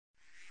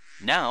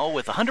Now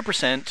with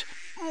 100%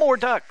 more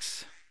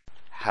ducks.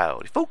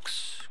 Howdy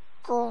folks,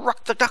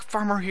 Grok the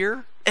DuckFarmer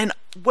here, and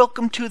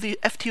welcome to the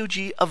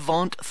FTOG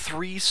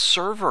Avant3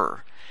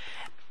 server.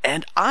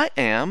 And I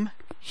am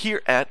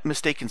here at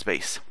Mistaken's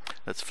base.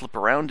 Let's flip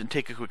around and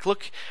take a quick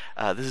look.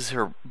 This is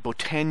her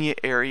Botania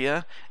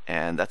area,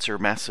 and that's her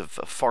massive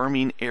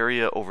farming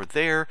area over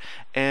there,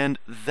 and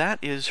that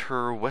is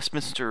her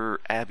Westminster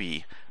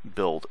Abbey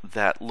build.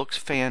 That looks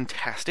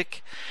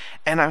fantastic,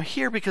 and I'm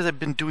here because I've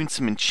been doing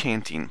some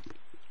enchanting.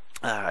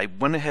 I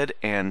went ahead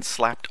and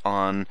slapped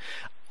on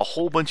a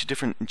whole bunch of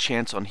different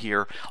enchants on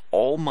here.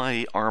 All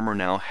my armor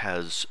now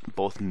has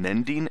both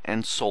mending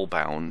and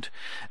soulbound.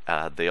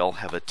 They all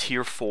have a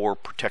tier 4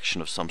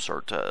 protection of some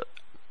sort.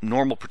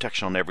 Normal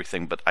protection on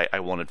everything, but I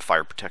wanted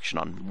fire protection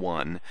on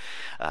one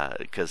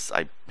because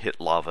I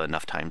hit lava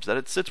enough times that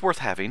it's worth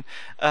having.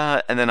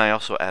 And then I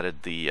also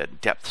added the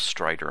depth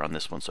strider on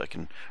this one, so I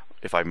can,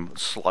 if I'm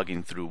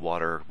slogging through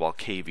water while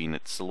caving,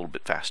 it's a little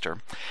bit faster.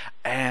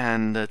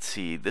 And let's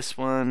see, this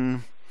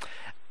one,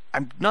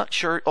 I'm not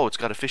sure. Oh, it's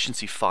got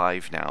efficiency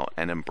 5 now,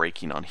 and I'm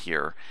breaking on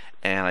here.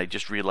 And I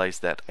just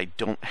realized that I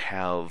don't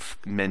have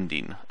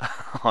mending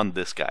on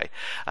this guy.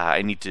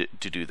 I need to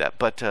do that.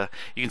 But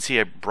you can see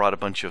I brought a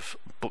bunch of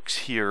books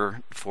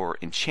here for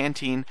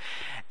enchanting,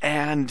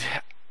 and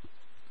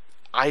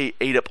I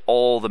ate up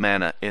all the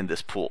mana in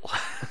this pool.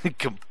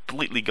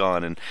 Completely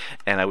gone,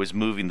 and I was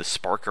moving the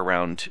spark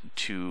around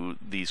to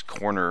these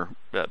corner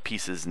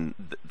pieces, and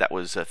that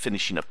was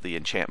finishing up the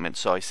enchantment.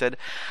 So I said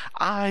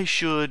I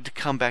should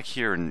come back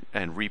here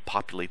and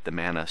repopulate the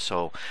mana.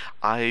 So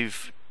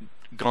I've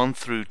gone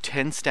through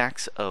 10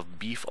 stacks of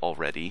beef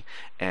already,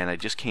 and I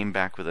just came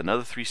back with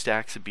another 3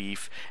 stacks of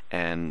beef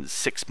and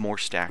 6 more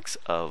stacks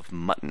of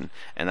mutton,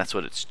 and that's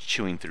what it's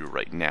chewing through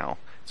right now.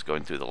 It's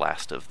going through the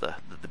last of the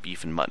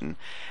beef and mutton.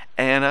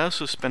 And I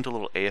also spent a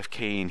little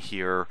AFK in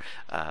here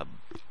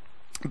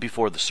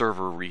before the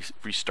server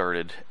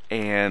restarted,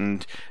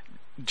 and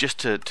just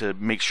to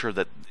make sure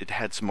that it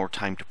had some more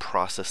time to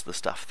process the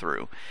stuff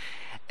through.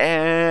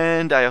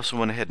 And I also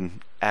went ahead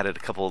and added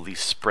a couple of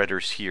these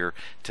spreaders here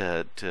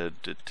to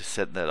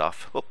set that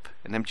off. Oop,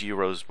 an MG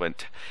rose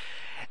went.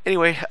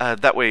 Anyway,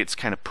 that way it's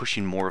kind of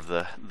pushing more of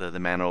the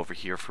mana over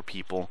here for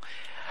people.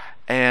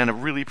 And I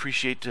really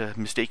appreciate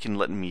Mistaken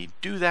letting me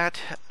do that.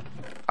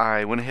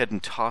 I went ahead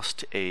and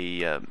tossed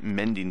a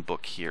mending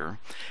book here,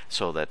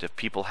 so that if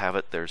people have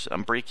it, there's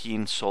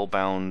Unbreaking,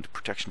 Soulbound,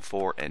 Protection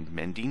 4, and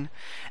Mending.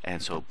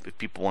 And so if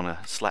people want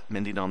to slap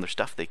mending on their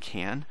stuff, they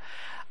can.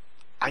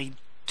 I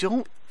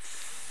don't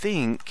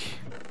think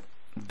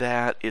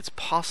that it's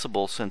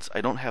possible, since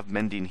I don't have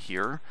mending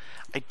here.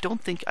 I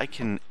don't think I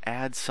can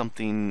add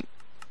something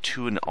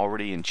to an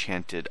already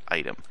enchanted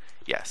item.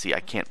 Yeah, see, I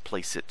can't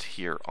place it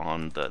here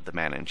on the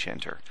mana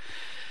enchanter.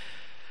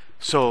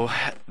 So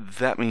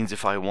that means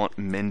if I want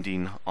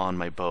mending on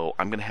my bow,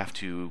 I'm going to have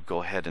to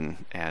go ahead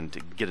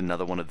and get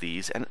another one of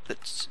these. And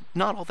it's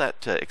not all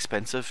that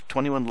expensive.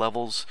 21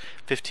 levels,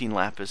 15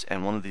 lapis,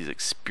 and one of these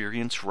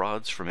experience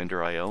rods from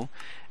Ender.io.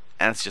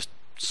 And it's just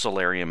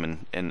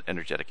Solarium and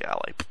Energetic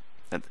Ally.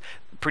 And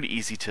pretty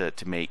easy to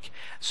make.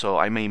 So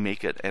I may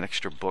make it an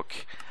extra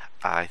book.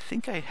 I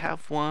think I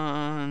have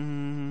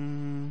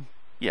one.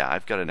 Yeah,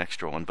 I've got an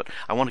extra one, but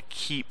I want to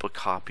keep a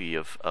copy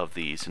of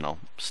these, and I'll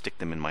stick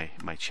them in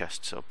my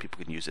chest so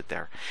people can use it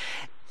there.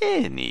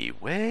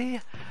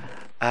 Anyway,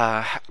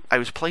 I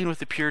was playing with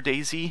the Pure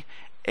Daisy,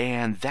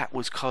 and that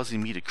was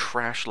causing me to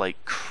crash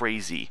like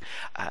crazy.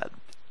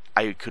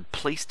 I could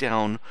place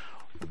down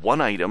one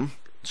item,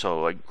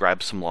 so I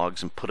grabbed some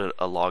logs and put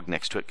a log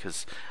next to it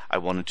because I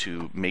wanted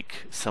to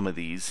make some of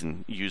these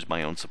and use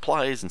my own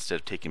supplies instead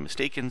of taking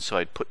Mistaken. So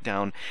I'd put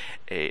down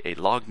a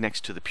log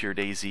next to the Pure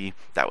Daisy.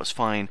 That was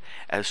fine.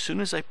 As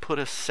soon as I put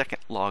a second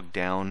log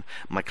down,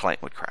 my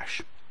client would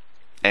crash.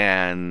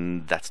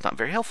 And that's not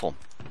very helpful.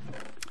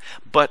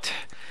 But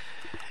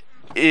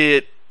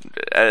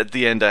at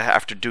the end,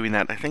 after doing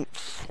that, I think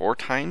 4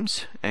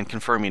 times, and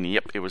confirming,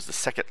 yep, it was the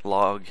second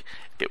log.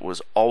 It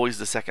was always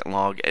the second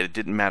log, and it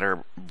didn't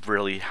matter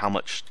really how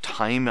much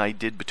time I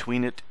did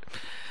between it.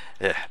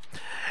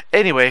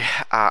 Anyway,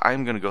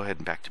 I'm going to go ahead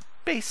and back to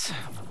base.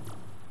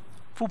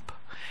 Whoop.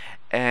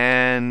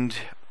 And,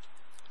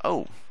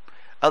 oh,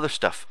 other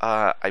stuff.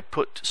 I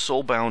put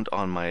Soulbound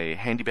on my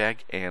handy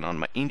bag and on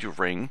my angel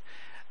ring.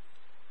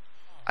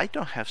 I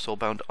don't have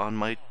Soulbound on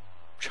my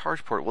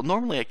charge port. Well,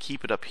 normally I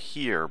keep it up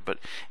here, but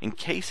in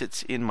case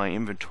it's in my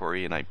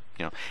inventory, and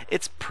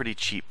it's pretty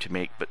cheap to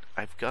make, but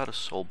I've got a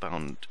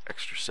soulbound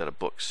extra set of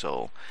books,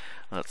 so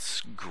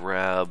let's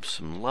grab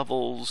some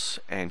levels.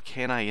 And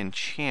can I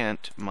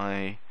enchant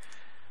my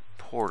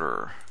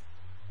porter?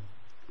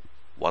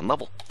 1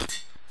 level.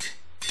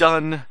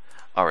 Done.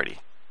 Alrighty.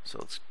 So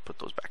let's put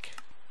those back.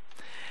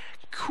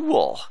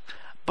 Cool.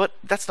 But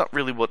that's not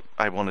really what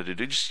I wanted to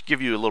do. Just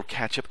give you a little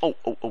catch up.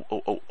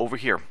 Oh, over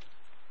here.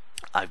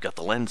 I've got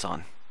the lens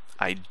on.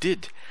 I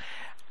did.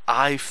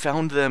 I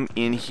found them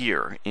in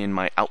here in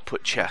my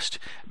output chest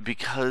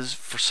because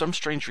for some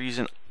strange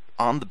reason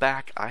on the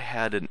back I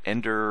had an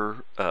Ender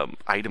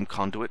item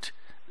conduit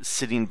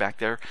sitting back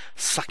there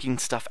sucking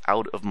stuff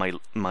out of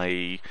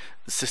my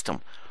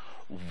system.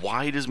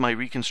 Why does my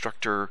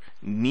reconstructor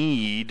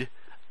need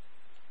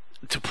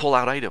to pull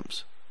out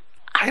items?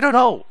 I don't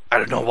know. I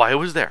don't know why it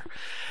was there.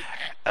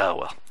 Oh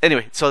well.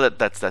 Anyway, so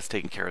that's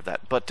taken care of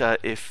that. But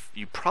if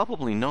you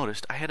probably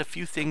noticed, I had a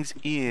few things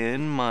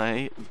in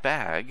my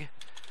bag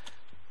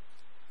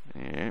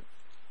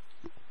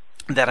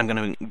that I'm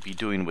going to be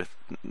doing with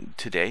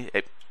today.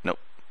 Hey, nope.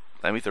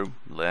 Let me through.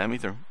 Let me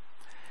through.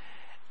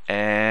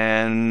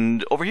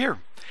 And over here,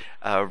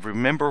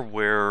 remember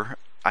where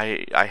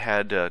I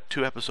had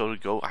 2 episodes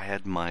ago, I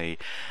had my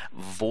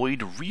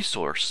void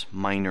resource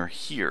miner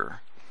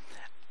here.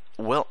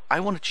 Well, I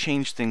want to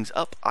change things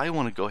up. I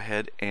want to go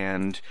ahead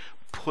and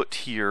put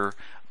here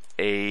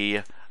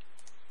a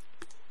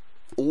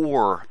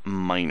ore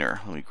miner.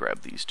 Let me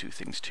grab these 2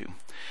 things too.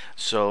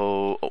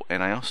 So, oh,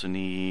 and I also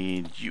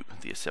need you,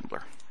 the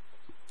assembler.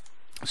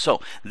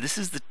 So this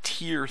is the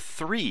tier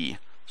 3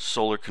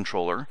 solar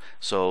controller.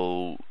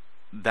 So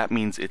that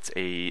means it's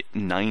a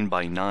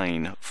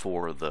 9x9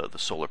 for the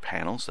solar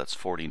panels. That's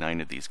 49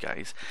 of these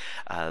guys.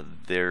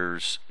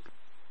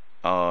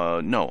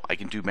 No, I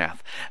can do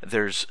math.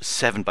 There's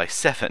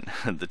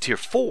 7x7. The tier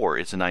 4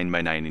 is a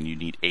 9x9, and you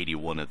need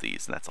 81 of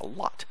these, and that's a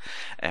lot.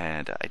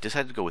 And I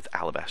decided to go with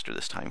alabaster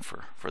this time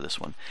for this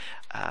one.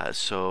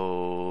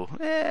 So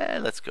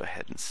let's go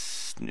ahead and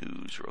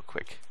snooze real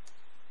quick.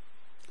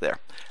 There.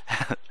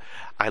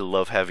 I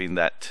love having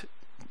that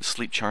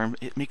sleep charm.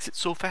 It makes it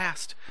so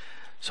fast.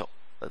 So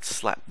let's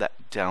slap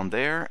that down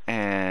there,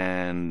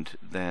 and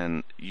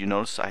then you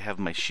notice I have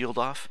my shield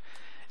off.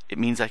 It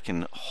means I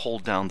can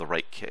hold down the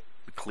right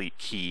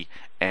key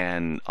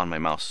and on my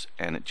mouse,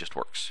 and it just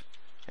works.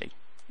 Hey,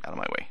 out of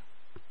my way.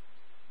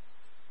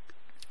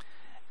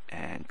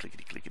 And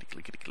clickety clickety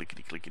clickety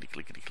clickety clickety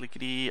clickety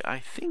clickety. I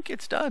think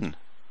it's done.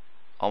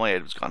 All my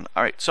items gone.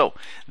 All right, so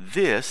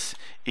this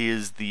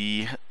is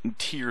the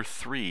tier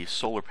 3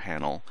 solar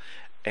panel,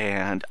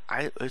 and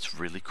it's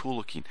really cool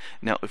looking.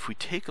 Now, if we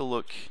take a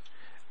look,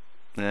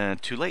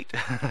 too late.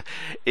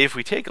 If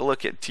we take a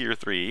look at tier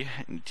 3,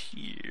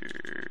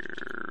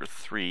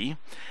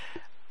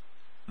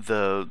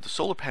 the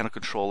solar panel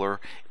controller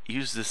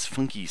uses this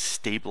funky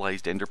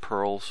stabilized ender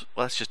pearls.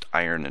 Well, that's just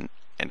iron and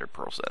ender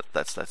pearls.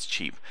 That's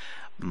cheap.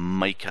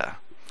 Mica.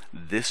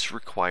 This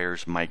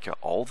requires mica.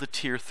 All the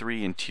tier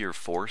 3 and tier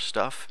 4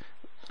 stuff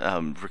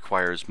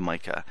requires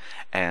mica,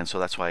 and so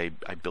that's why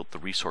I built the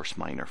resource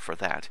miner for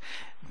that.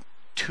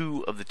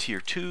 2 of the tier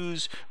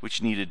 2s,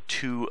 which needed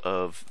 2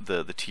 of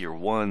the tier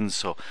 1s,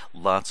 so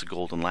lots of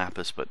golden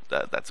lapis, but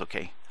that's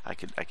okay. I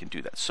can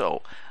do that.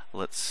 So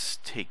let's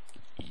take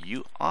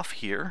you off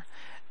here,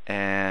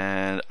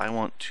 and I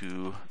want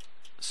to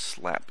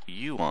slap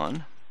you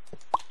on,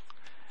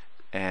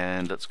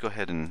 and let's go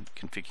ahead and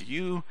configure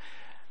you.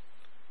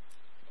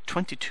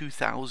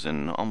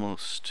 22,000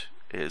 almost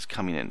is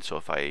coming in, so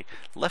if I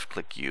left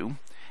click you,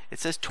 it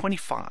says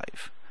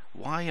 25.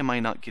 Why am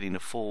I not getting a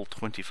full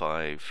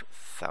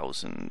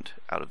 25,000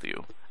 out of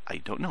you? I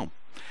don't know.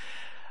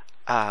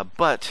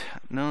 But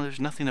no, there's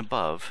nothing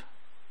above.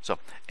 So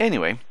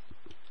anyway,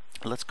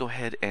 let's go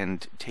ahead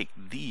and take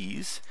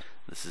these.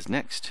 This is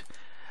next.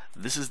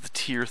 This is the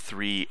tier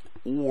 3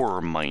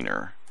 ore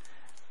miner,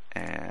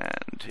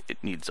 and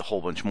it needs a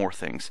whole bunch more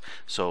things.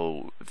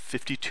 So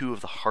 52 of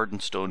the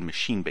hardened stone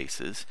machine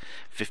bases,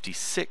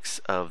 56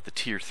 of the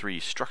tier 3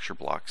 structure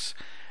blocks.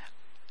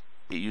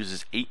 It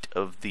uses 8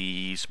 of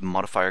these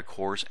modifier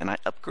cores, and I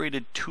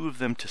upgraded 2 of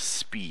them to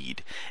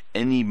speed.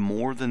 Any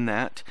more than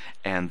that,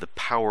 and the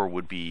power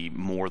would be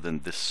more than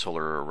this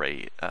solar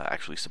array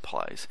actually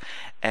supplies.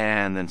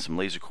 And then some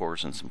laser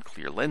cores and some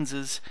clear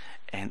lenses.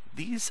 And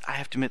these, I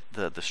have to admit,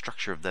 the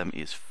structure of them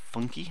is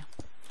funky.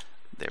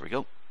 There we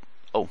go.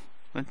 Oh,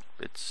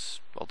 it's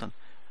all done.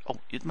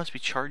 Oh, it must be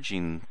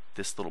charging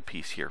this little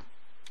piece here.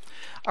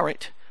 All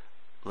right.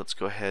 Let's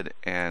go ahead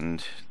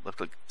and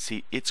look.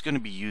 See, it's going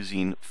to be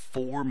using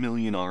 4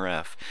 million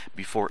RF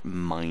before it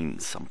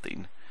mines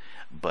something,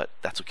 but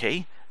that's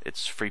okay.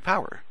 It's free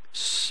power,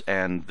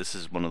 and this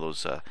is one of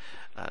those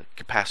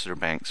capacitor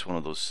banks, one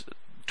of those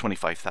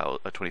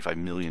 25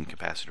 million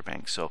capacitor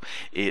banks. So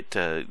it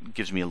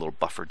gives me a little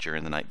buffer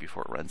during the night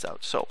before it runs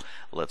out. So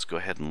let's go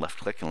ahead and left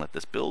click and let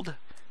this build.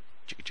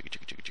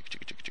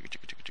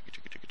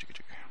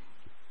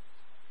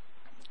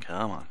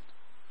 Come on,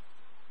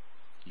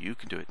 you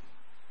can do it.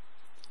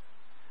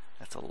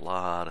 That's a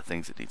lot of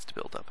things it needs to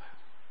build up.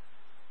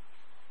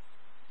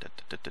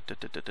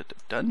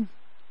 Done.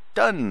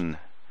 Done.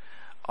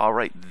 All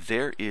right,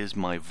 there is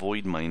my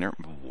void miner.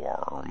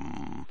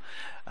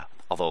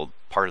 Although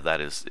part of that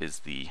is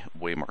the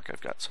waymark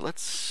I've got. So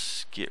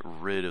let's get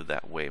rid of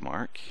that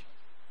waymark.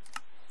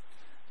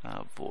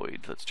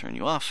 Void. Let's turn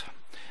you off.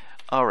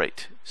 All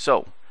right.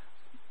 So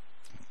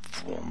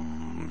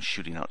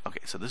shooting out. Okay.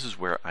 So this is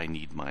where I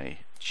need my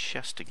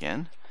chest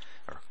again,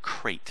 or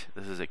crate.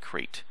 This is a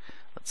crate.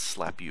 Let's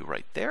slap you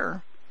right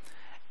there.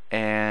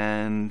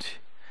 And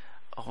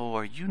oh,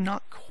 are you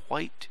not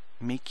quite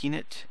making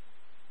it?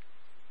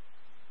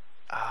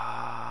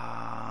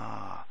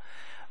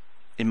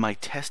 in my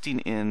testing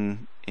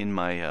in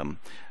my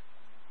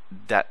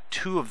that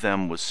 2 of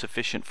them was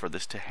sufficient for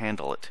this to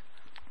handle it.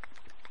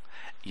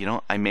 You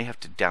know, I may have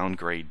to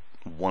downgrade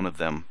one of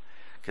them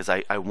because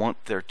I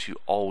want there to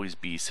always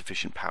be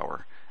sufficient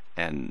power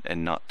and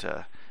not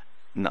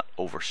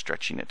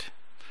overstretching it.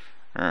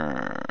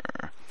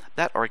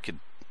 That, or I could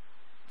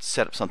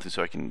set up something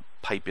so I can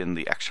pipe in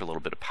the extra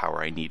little bit of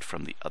power I need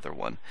from the other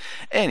one.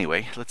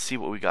 Anyway, let's see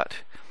what we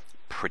got.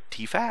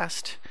 Pretty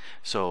fast.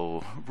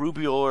 So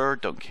ruby ore,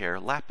 don't care.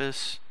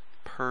 Lapis,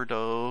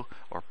 perdo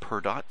or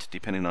perdot,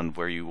 depending on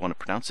where you want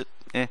to pronounce it.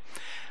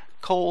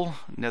 Coal,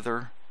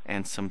 nether,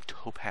 and some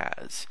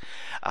topaz.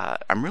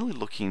 I'm really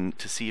looking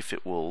to see if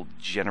it will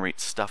generate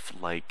stuff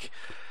like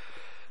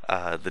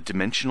the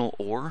dimensional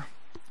ore.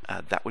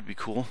 That would be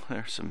cool.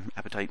 There's some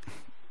apatite,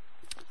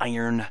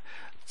 iron,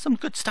 some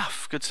good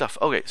stuff. Good stuff.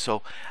 Okay,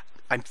 so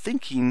I'm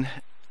thinking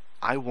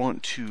I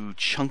want to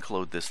chunk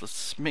load this.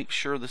 Let's make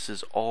sure this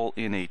is all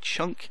in a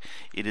chunk.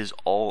 It is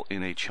all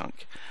in a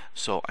chunk.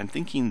 So I'm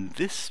thinking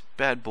this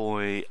bad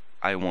boy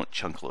I want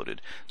chunk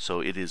loaded. So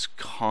it is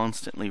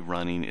constantly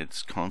running.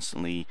 It's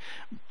constantly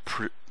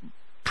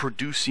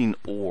producing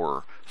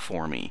ore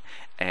for me.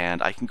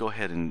 And I can go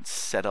ahead and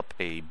set up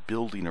a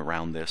building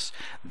around this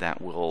that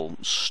will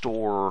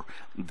store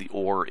the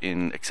ore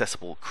in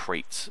accessible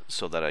crates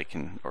so that I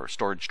can, or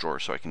storage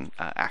drawers, so I can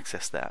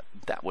access that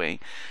way.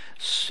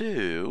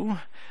 So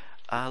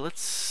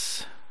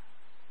let's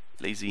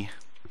let's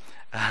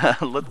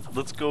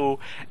go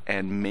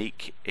and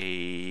make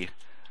a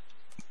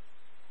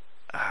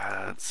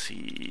let's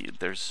see,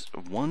 there's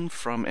one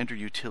from Ender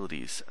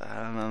Utilities.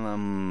 Now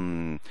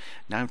I'm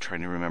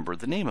trying to remember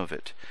the name of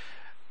it.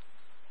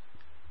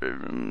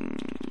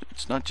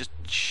 It's not just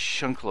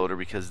chunk loader,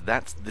 because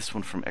that's this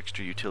one from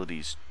Extra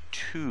Utilities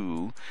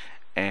 2,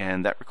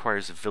 and that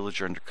requires a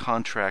villager under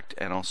contract,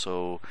 and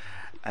also,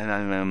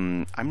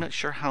 and I'm not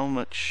sure how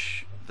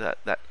much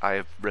that I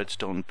have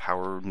redstone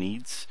power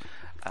needs.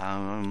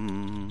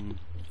 Ender,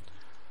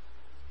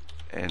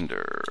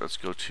 let's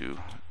go to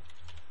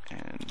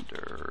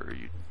Ender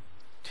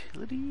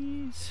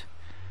Utilities.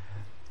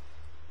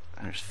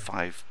 And there's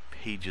 5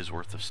 pages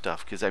worth of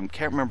stuff, because I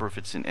can't remember if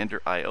it's in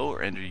Ender IO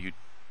or Ender Utilities.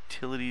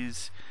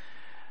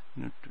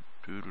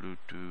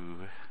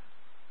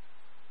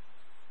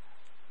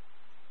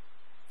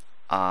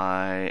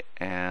 I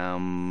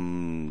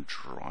am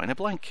drawing a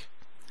blank.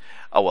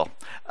 Oh well,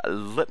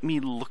 let me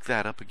look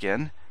that up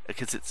again,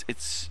 because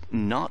it's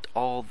not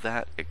all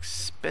that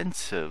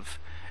expensive,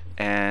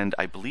 and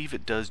I believe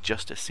it does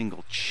just a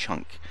single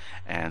chunk,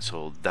 and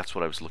so that's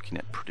what I was looking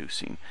at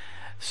producing.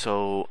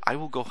 So I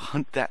will go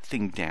hunt that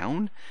thing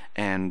down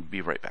and be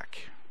right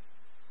back.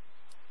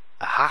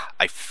 Aha!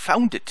 I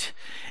found it!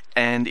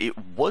 And it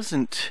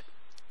wasn't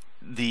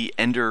the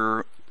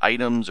Ender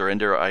items or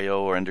Ender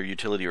IO or Ender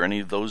Utility or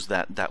any of those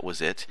that was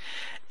it.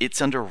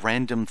 It's under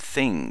random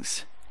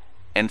things,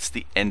 and it's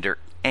the Ender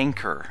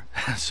Anchor.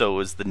 So it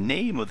was the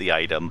name of the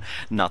item,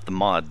 not the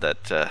mod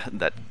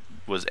that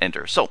was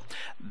Ender. So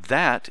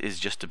that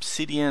is just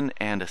obsidian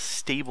and a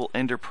stable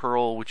ender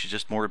pearl, which is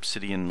just more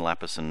obsidian,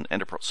 lapis, and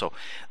ender pearl. So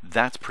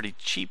that's pretty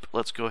cheap.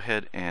 Let's go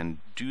ahead and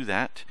do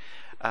that.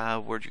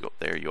 Where'd you go?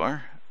 There you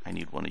are. I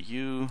need one of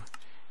you.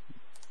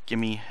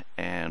 Gimme,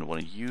 and one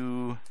of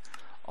you.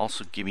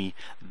 Also gimme.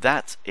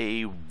 That's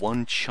a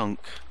 1 chunk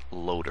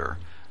loader.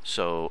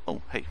 So,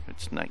 oh hey,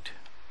 it's night.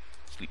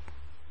 Sleep.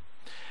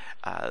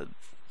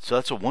 So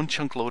that's a 1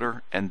 chunk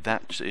loader, and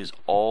that is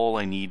all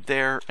I need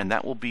there, and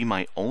that will be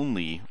my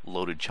only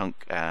loaded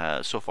chunk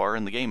so far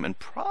in the game, and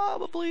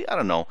probably, I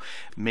don't know,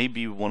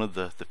 maybe one of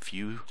the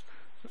few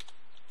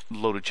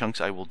loaded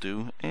chunks I will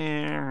do.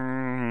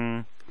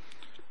 And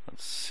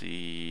let's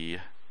see.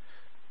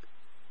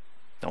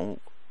 No,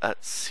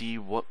 let's see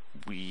what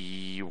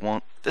we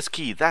want. This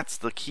key, that's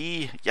the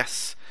key.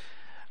 Yes.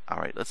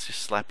 Alright, let's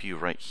just slap you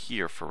right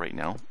here for right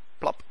now.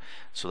 Plop.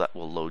 So that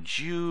will load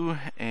you,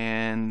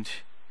 and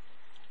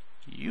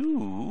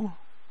you,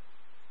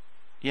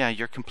 yeah,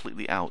 you're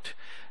completely out.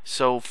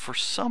 So for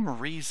some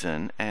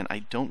reason, and I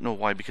don't know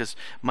why, because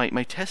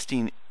my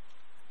testing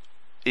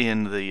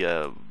in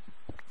the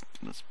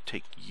let's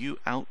take you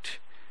out,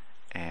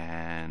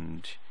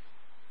 and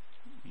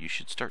you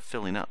should start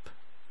filling up,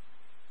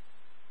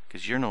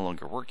 because you're no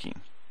longer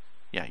working.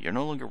 Yeah, you're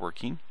no longer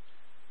working.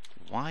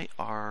 Why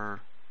are,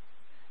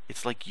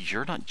 it's like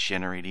you're not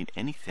generating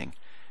anything.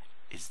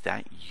 Is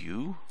that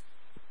you?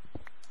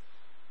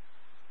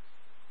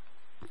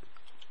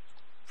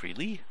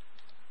 Freely?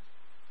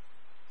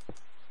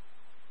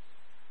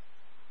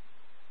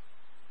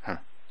 Huh.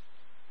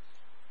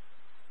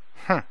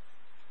 Huh.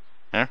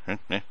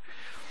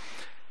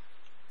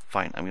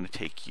 Fine, I'm going to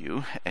take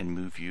you and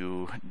move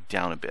you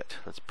down a bit.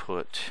 Let's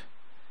put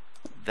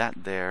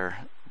that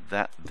there,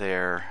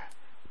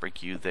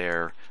 break you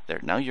there, there.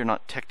 Now you're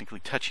not technically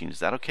touching. Is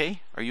that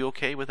okay? Are you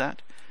okay with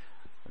that?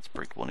 Let's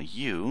break one of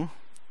you.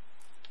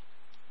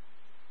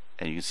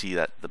 And you can see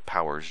that the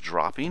power is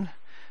dropping.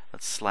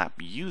 Let's slap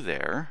you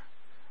there.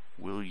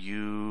 Will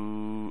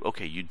you...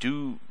 Okay, you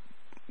do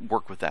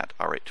work with that.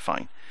 Alright,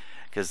 fine.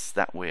 because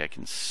that way I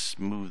can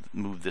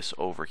move this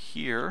over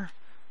here,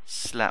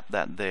 slap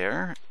that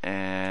there,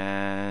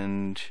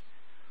 and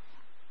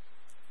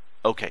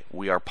okay,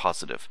 we are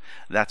positive.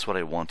 That's what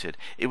I wanted.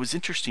 It was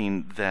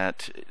interesting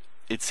that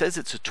it says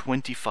it's a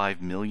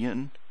 25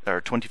 million or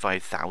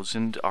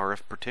 25,000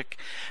 RF per tick,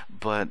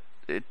 but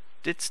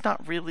it's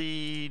not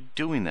really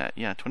doing that.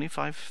 Yeah,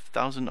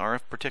 25,000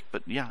 RF per tick,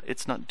 but yeah,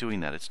 it's not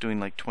doing that. It's doing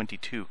like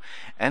 22,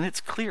 and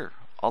it's clear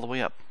all the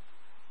way up.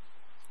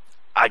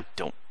 I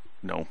don't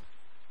know.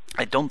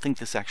 I don't think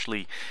this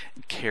actually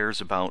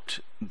cares about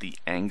the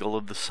angle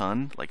of the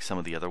sun like some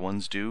of the other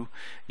ones do.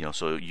 You know,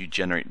 so you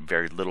generate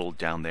very little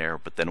down there,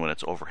 but then when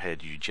it's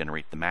overhead, you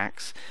generate the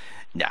max.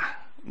 Nah,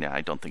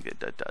 I don't think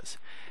that does.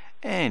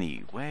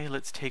 Anyway,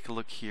 let's take a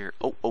look here.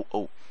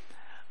 Oh.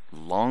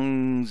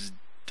 Long's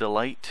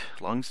Delight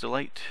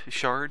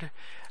shard.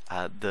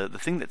 The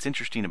thing that's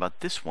interesting about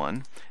this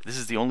one, this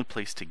is the only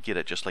place to get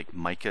it, just like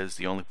mica is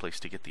the only place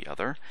to get the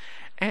other.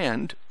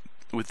 And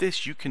with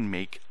this, you can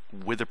make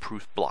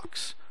weatherproof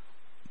blocks.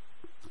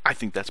 I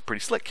think that's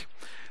pretty slick.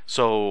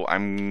 So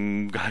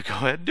I'm gonna go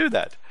ahead and do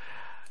that.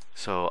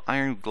 So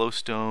iron,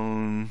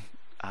 glowstone,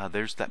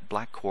 there's that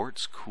black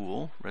quartz,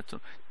 cool.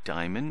 Redstone,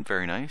 diamond,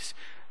 very nice.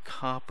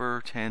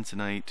 Copper,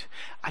 tanzanite.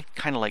 I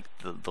kind of like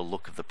the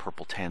look of the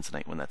purple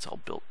tanzanite when that's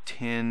all built.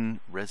 Tin,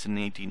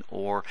 resonating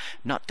ore.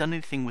 Not done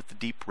anything with the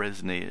deep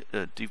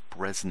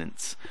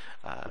resonance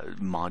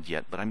mod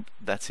yet, but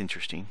that's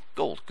interesting.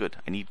 Gold, good.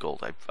 I need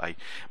gold. I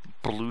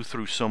blew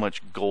through so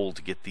much gold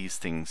to get these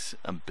things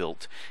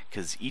built,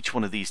 because each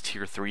one of these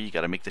tier 3, you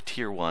got to make the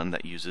tier 1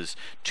 that uses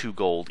 2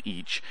 gold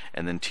each,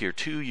 and then tier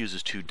 2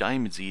 uses 2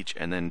 diamonds each,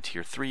 and then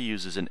tier 3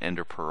 uses an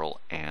ender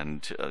pearl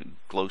and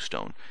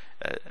glowstone.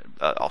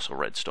 Also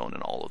redstone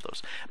and all of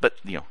those, but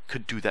you know,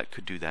 could do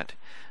that.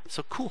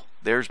 So cool.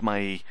 There's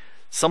my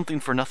something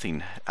for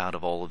nothing out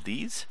of all of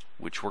these,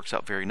 which works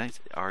out very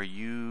nice. Are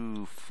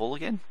you full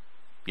again?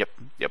 Yep,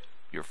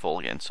 you're full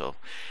again. So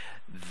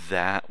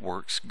that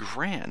works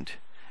grand.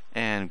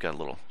 And we've got a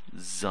little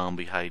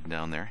zombie hiding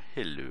down there.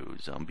 Hello,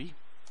 zombie.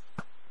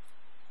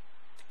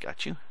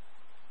 Got you.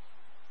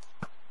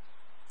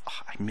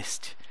 Oh, I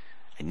missed.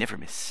 I never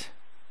miss.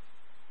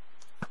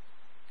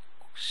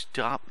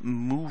 Stop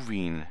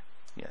moving.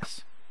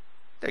 Yes.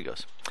 There it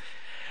goes.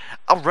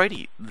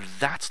 Alrighty,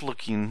 that's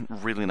looking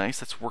really nice.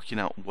 That's working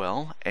out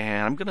well.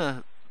 And I'm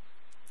gonna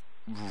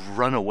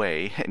run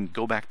away and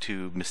go back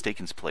to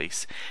Mistaken's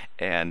place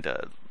and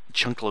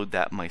chunk load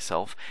that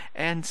myself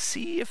and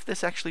see if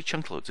this actually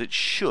chunk loads. It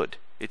should,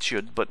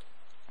 but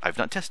I've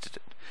not tested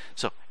it.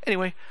 So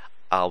anyway,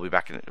 I'll be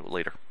back in it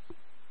later.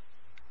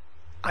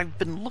 I've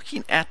been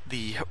looking at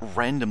the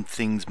random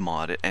things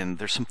mod, and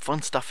there's some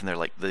fun stuff in there,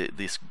 like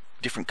this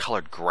different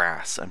colored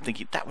grass. I'm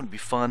thinking that would be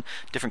fun.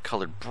 Different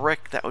colored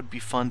brick, that would be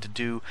fun to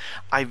do.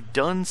 I've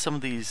done some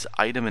of these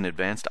item and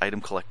advanced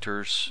item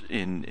collectors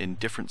in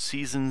different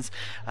seasons,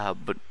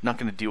 but not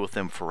going to deal with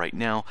them for right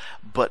now.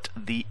 But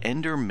the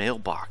Ender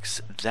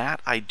mailbox,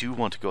 that I do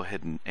want to go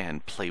ahead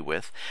and play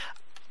with.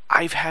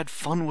 I've had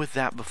fun with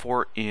that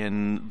before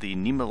in the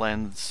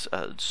Nemelands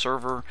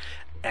server,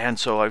 and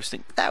so I was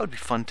thinking that would be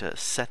fun to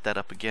set that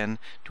up again.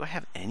 Do I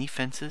have any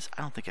fences?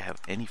 I don't think I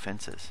have any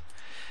fences.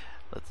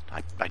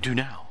 I do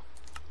now.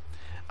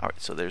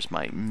 Alright, so there's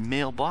my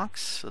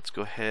mailbox. Let's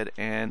go ahead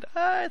and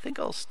I think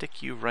I'll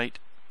stick you right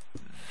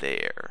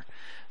there.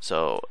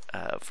 So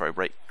if I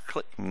right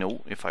click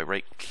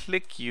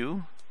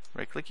you,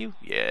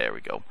 yeah, there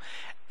we go.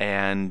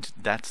 And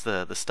that's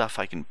the stuff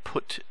I can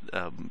put.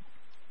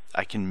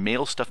 I can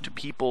mail stuff to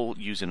people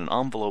using an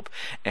envelope,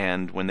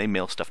 and when they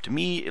mail stuff to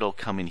me, it'll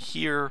come in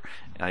here.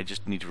 And I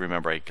just need to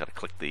remember I gotta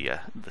click the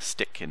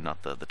stick and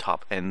not the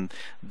top, and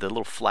the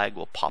little flag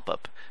will pop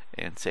up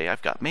and say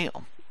I've got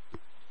mail.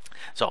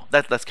 So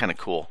that's kind of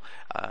cool.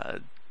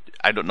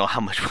 I don't know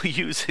how much we'll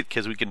use it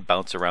because we can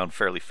bounce around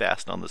fairly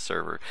fast on the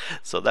server,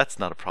 so that's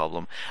not a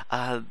problem.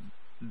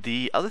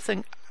 The other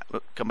thing,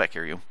 come back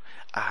here, you.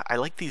 I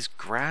like these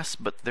grass,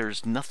 but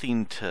there's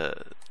nothing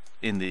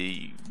in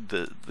the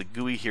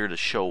GUI here to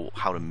show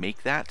how to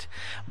make that.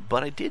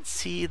 But I did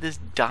see this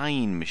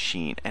dyeing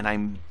machine, and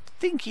I'm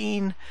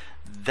thinking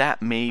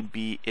that may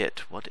be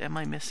it. What am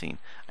I missing?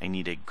 I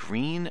need a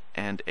green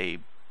and a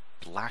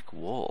black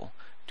wool.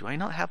 Do I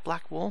not have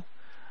black wool?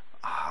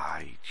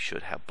 I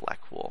should have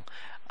black wool.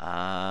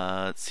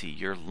 Let's see,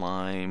 you're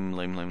lime.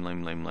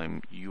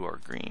 You are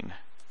green.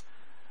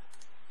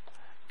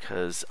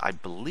 Because I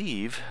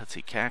believe, let's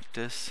see,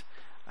 cactus.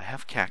 I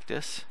have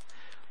cactus.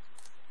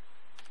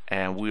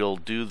 And we'll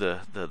do the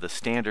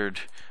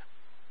standard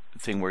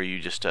thing where you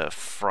just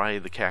fry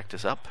the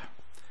cactus up,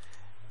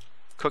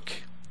 cook,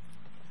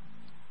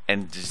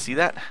 and did you see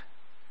that?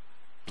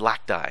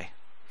 Black dye.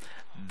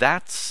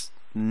 That's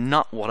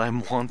not what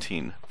I'm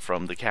wanting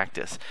from the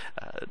cactus.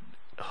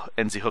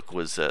 NZ Hook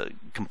was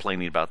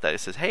complaining about that. It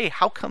says, hey,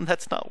 how come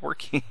that's not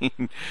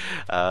working?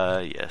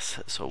 Yes,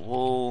 so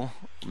wool,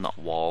 not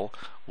wall,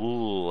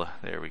 wool,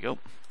 there we go.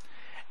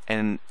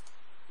 And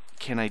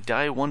can I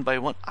dye one by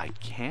one? I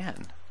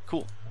can.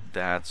 Cool.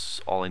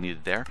 that's all I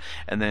needed there.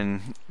 And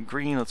then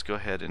green, let's go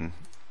ahead and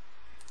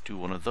do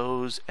one of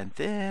those. And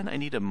then I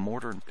need a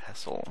mortar and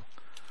pestle.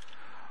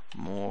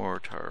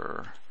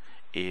 Mortar,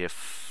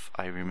 if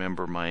I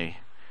remember my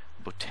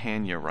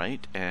Botania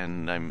right,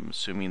 and I'm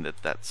assuming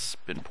that that's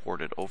been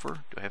ported over.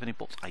 Do I have any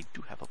bolts? I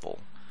do have a bowl.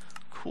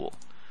 Cool.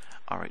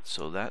 Alright,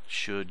 so that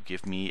should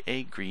give me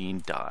a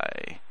green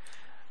dye,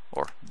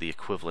 or the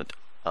equivalent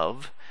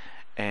of.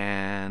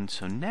 And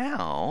so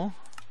now,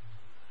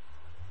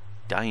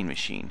 dyeing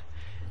machine.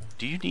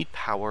 Do you need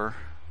power?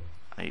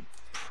 I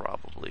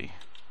probably.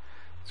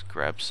 Let's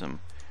grab some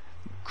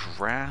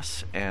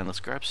grass, and let's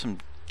grab some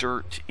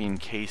dirt in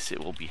case it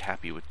will be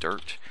happy with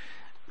dirt.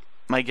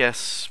 My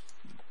guess,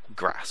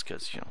 grass,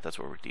 because, you know, that's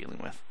what we're dealing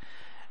with.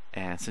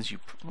 And since you,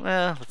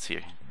 well, let's see.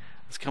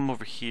 Let's come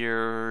over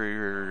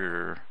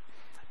here,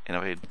 and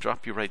if I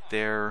drop you right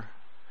there,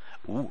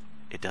 ooh,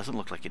 it doesn't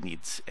look like it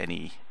needs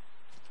any,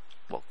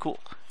 well, cool.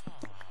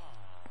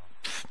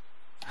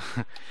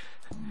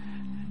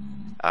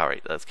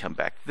 Alright, let's come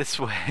back this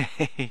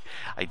way.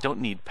 I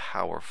don't need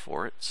power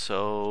for it,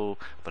 so,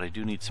 but I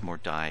do need some more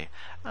dye.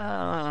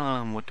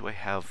 What do I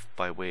have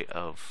by way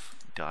of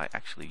dye?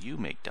 Actually, you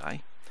make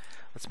dye.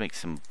 Let's make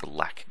some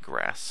black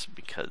grass,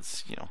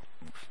 because, you know,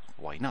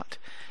 why not?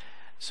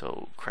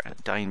 So,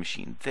 dyeing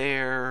machine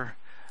there.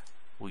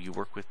 Will you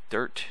work with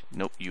dirt?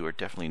 Nope, you are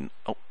definitely,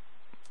 oh.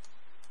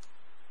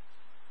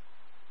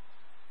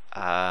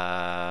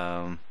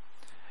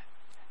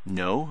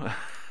 No.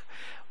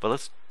 But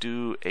let's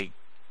do a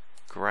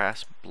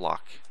grass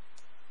block.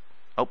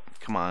 Oh,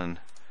 come on.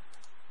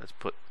 Let's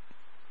put...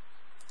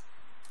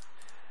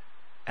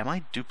 Am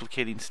I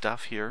duplicating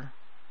stuff here?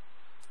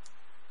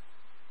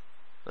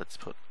 Let's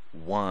put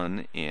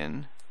one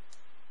in.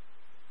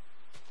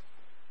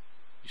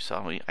 You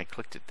saw me, I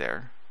clicked it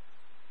there.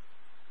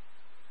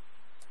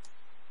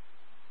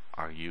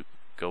 Are you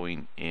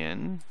going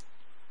in?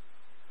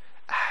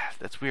 Ah,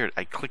 that's weird.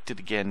 I clicked it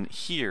again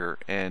here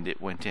and it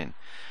went in.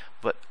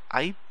 But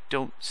I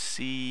don't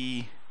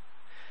see...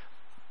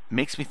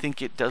 Makes me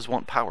think it does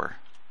want power.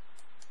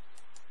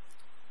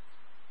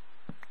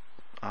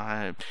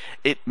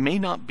 It may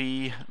not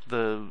be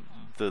the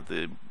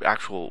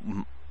actual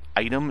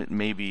item. It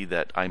may be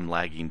that I'm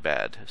lagging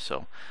bad.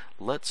 So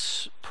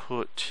let's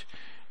put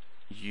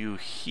you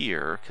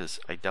here, because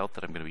I doubt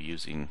that I'm going to be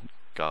using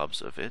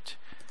gobs of it,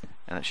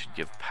 and that should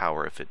give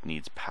power if it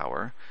needs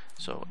power.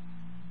 So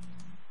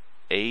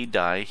a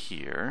dye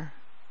here.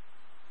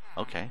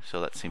 Okay, so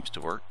that seems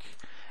to work.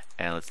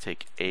 And let's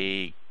take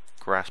a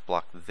grass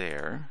block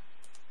there.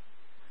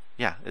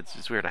 Yeah,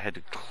 it's weird. I had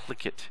to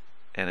click it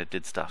and it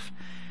did stuff.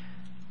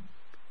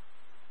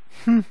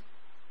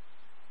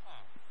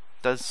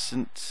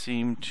 Doesn't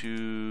seem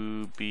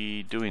to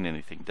be doing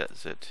anything,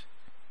 does it?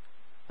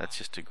 That's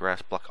just a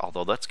grass block,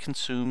 although that's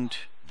consumed.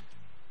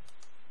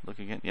 Look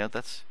again. Yeah,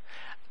 that's...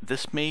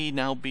 This may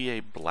now be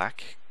a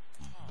black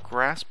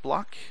grass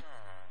block.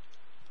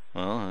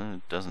 Well,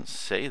 it doesn't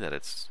say that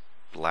it's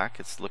black.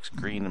 It looks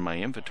green in my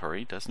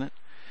inventory, doesn't it?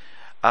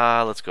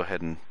 Let's go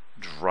ahead and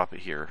drop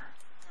it here.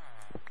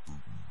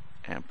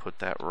 And put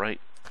that right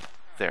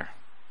there.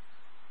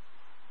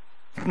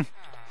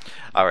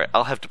 Alright,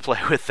 I'll have to play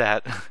with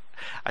that.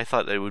 I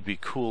thought it would be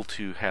cool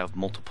to have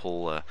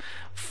multiple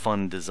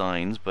fun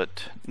designs,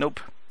 but nope,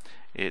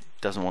 it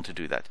doesn't want to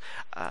do that.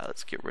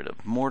 Let's get rid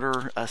of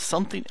mortar.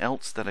 Something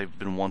else that I've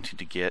been wanting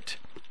to get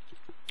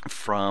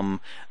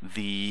from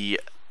the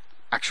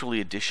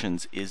actually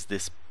additions is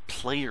this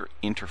player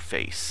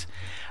interface,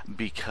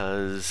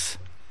 because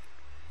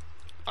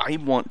I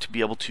want to be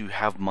able to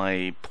have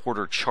my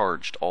porter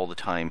charged all the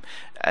time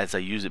as I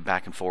use it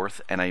back and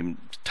forth, and I'm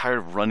tired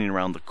of running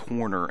around the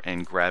corner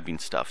and grabbing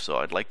stuff, so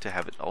I'd like to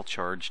have it all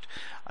charged.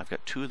 I've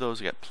got 2 of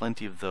those. I got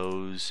plenty of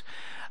those.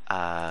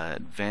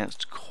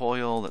 Advanced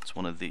coil, that's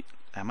one of the...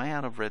 Am I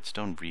out of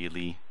redstone?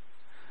 Really?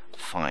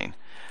 Fine.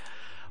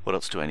 What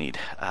else do I need?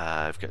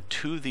 I've got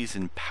 2 of these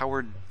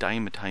empowered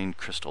diamantine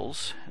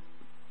crystals.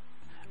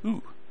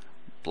 Ooh.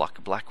 Block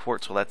of black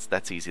quartz. Well,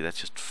 that's easy. That's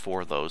just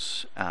 4 of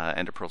those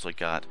ender pearls I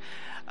got.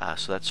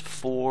 So that's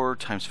 4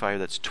 times 5.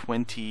 That's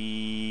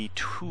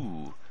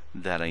 22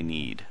 that I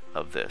need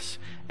of this.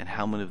 And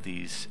how many of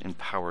these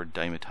empowered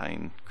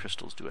diamantine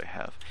crystals do I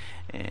have?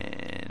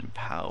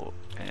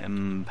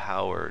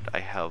 Empowered. I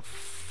have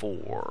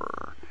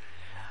 4.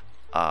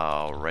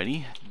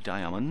 Alrighty.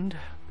 Diamond.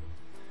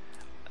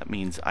 That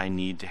means I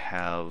need to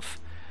have...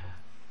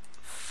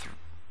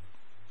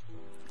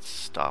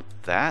 Stop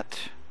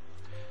that.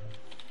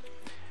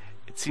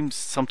 It seems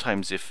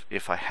sometimes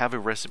if I have a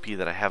recipe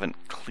that I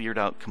haven't cleared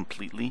out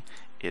completely,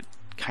 it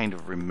kind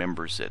of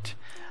remembers it.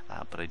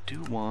 But I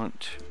do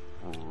want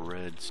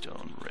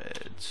redstone.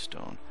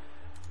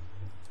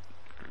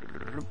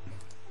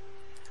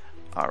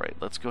 Alright,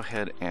 let's go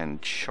ahead and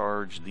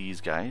charge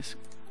these guys.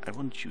 I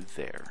want you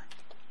there.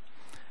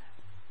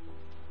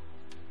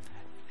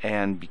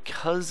 And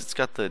because it's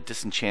got the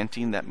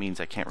disenchanting, that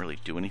means I can't really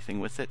do anything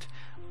with it,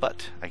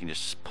 but I can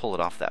just pull it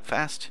off that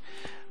fast.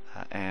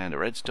 And a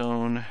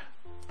redstone.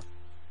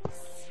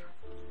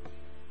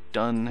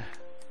 Done.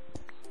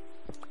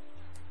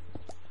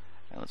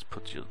 And let's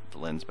put the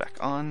lens back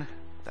on.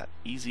 That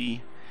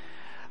easy.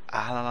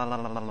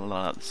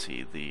 Let's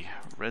see, the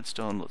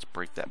redstone, let's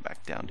break that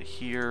back down to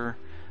here.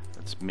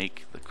 Let's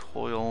make the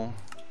coil.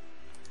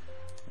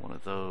 One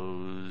of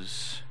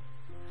those.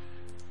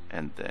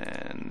 And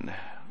then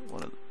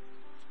one of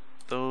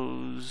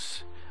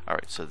those.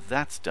 Alright, so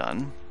that's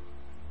done.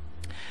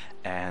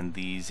 And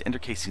these ender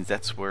casings,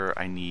 that's where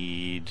I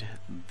need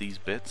these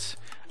bits.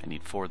 I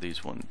need 4 of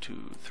these. 1,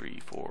 2, 3,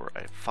 4,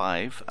 I have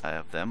 5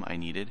 of them I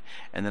needed.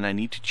 And then I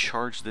need to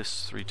charge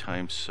this 3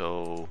 times,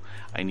 so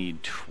I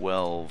need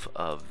 12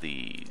 of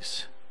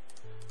these.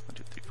 1,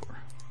 2, 3,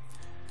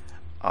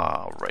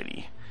 4.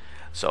 Alrighty.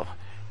 So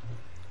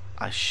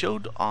I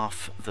showed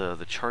off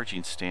the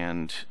charging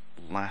stand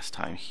last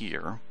time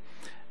here.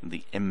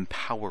 The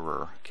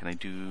Empowerer. Can I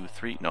do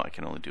 3? No, I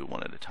can only do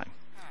 1 at a time.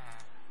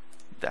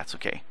 That's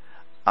okay.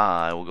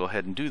 I will go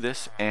ahead and do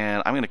this,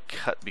 and I'm going to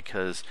cut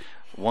because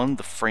 1,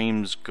 the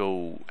frames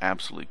go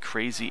absolutely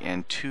crazy,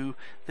 and 2,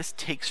 this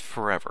takes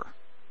forever,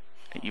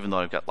 even though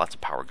I've got lots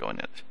of power going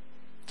in it.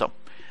 So,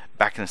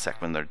 back in a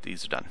sec when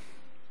these are done.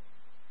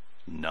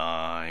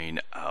 9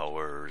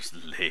 hours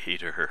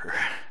later.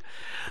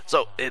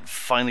 So, it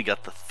finally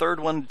got the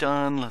 3rd one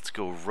done. Let's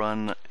go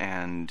run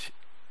and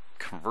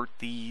convert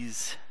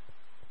these.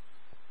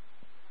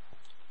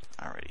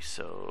 Alrighty,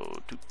 so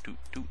doop.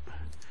 Boom,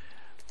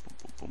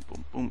 boom,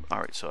 boom, boom.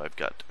 Alright, so I've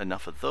got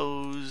enough of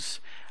those.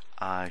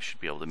 I should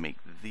be able to make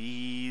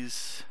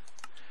these.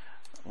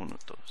 One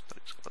of those.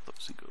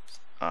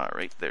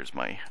 Alright, there's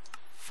my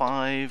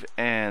 5.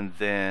 And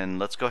then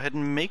let's go ahead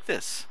and make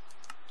this.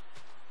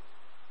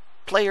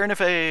 Player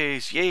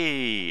interface!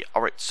 Yay!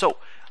 Alright, so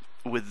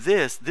with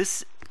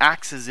this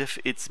acts as if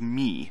it's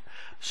me.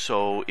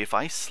 So if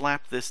I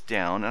slap this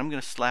down, and I'm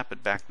going to slap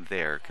it back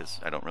there because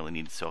I don't really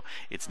need it, so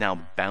it's now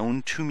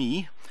bound to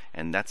me,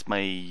 and that's my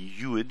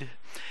UID.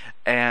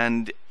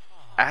 And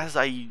as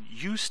I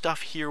use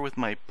stuff here with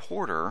my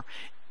porter,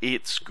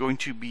 it's going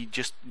to be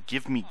just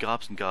give me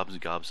gobs and gobs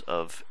and gobs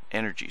of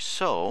energy.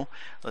 So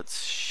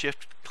let's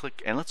shift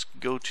click and let's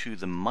go to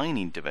the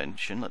mining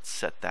dimension. Let's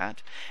set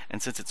that,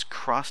 and since it's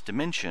cross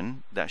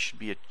dimension, that should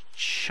be a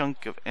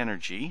chunk of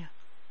energy.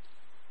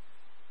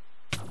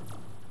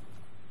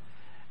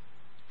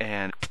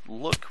 And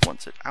look,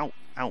 once it out.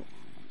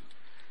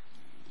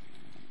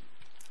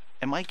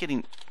 Am I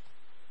getting?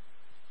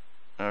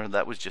 Or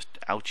that was just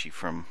ouchie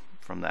from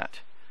that.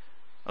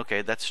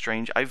 Okay, that's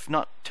strange. I've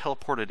not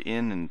teleported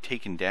in and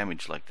taken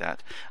damage like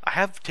that. I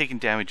have taken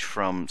damage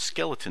from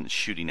skeletons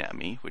shooting at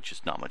me, which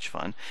is not much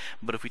fun.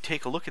 But if we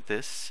take a look at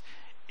this,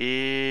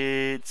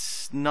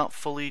 it's not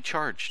fully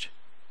charged.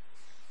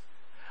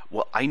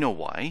 Well, I know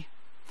why.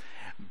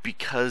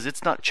 Because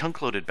it's not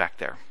chunk loaded back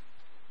there.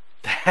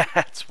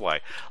 That's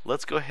why.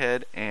 Let's go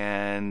ahead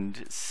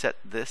and set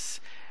this,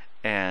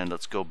 and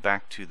let's go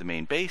back to the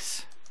main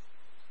base.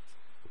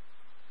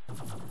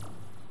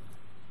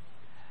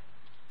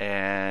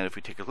 And if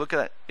we take a look at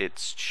that,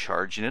 it's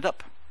charging it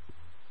up.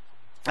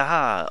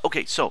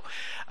 Okay, so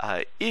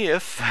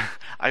if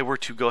I were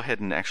to go ahead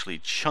and actually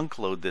chunk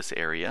load this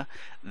area,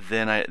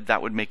 then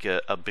that would make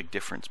a big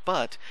difference.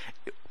 But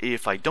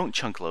if I don't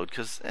chunk load,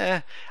 because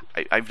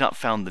I've not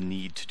found the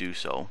need to do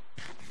so,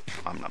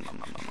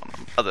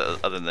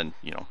 other than,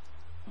 you know,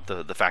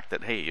 the fact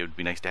that, hey, it would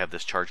be nice to have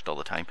this charged all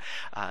the time,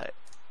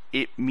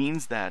 it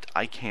means that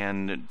I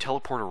can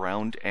teleport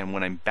around, and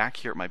when I'm back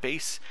here at my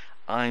base,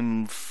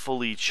 I'm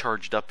fully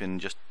charged up in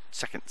just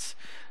seconds.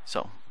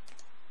 So,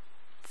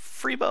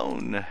 free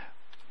bone.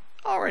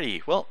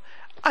 Alrighty, well,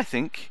 I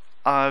think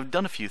I've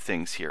done a few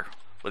things here.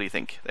 What do you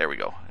think? There we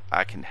go.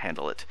 I can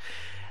handle it.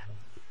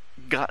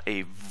 Got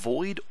a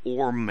void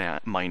ore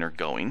miner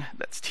going.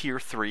 That's tier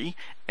 3,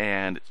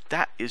 and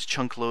that is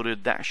chunk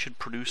loaded. That should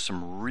produce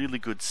some really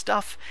good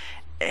stuff.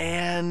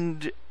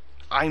 And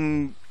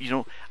I'm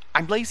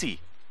lazy.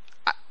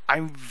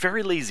 I'm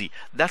very lazy.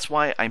 That's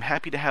why I'm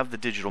happy to have the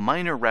digital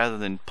miner rather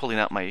than pulling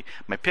out my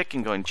pick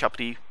and going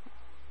choppity.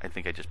 I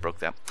think I just broke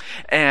that.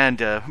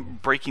 And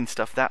breaking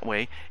stuff that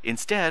way.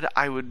 Instead,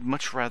 I would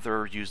much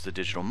rather use the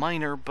digital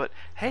miner, but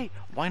hey,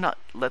 why not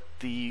let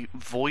the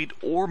void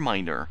ore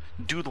miner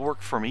do the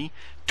work for me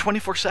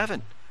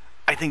 24/7?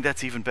 I think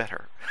that's even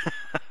better.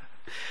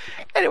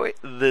 Anyway,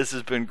 this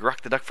has been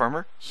Grok the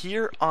DuckFarmer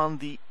here on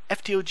the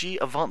FTOG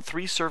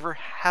Avant3 server,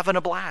 having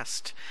a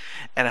blast.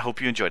 And I hope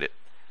you enjoyed it.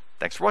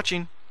 Thanks for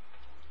watching.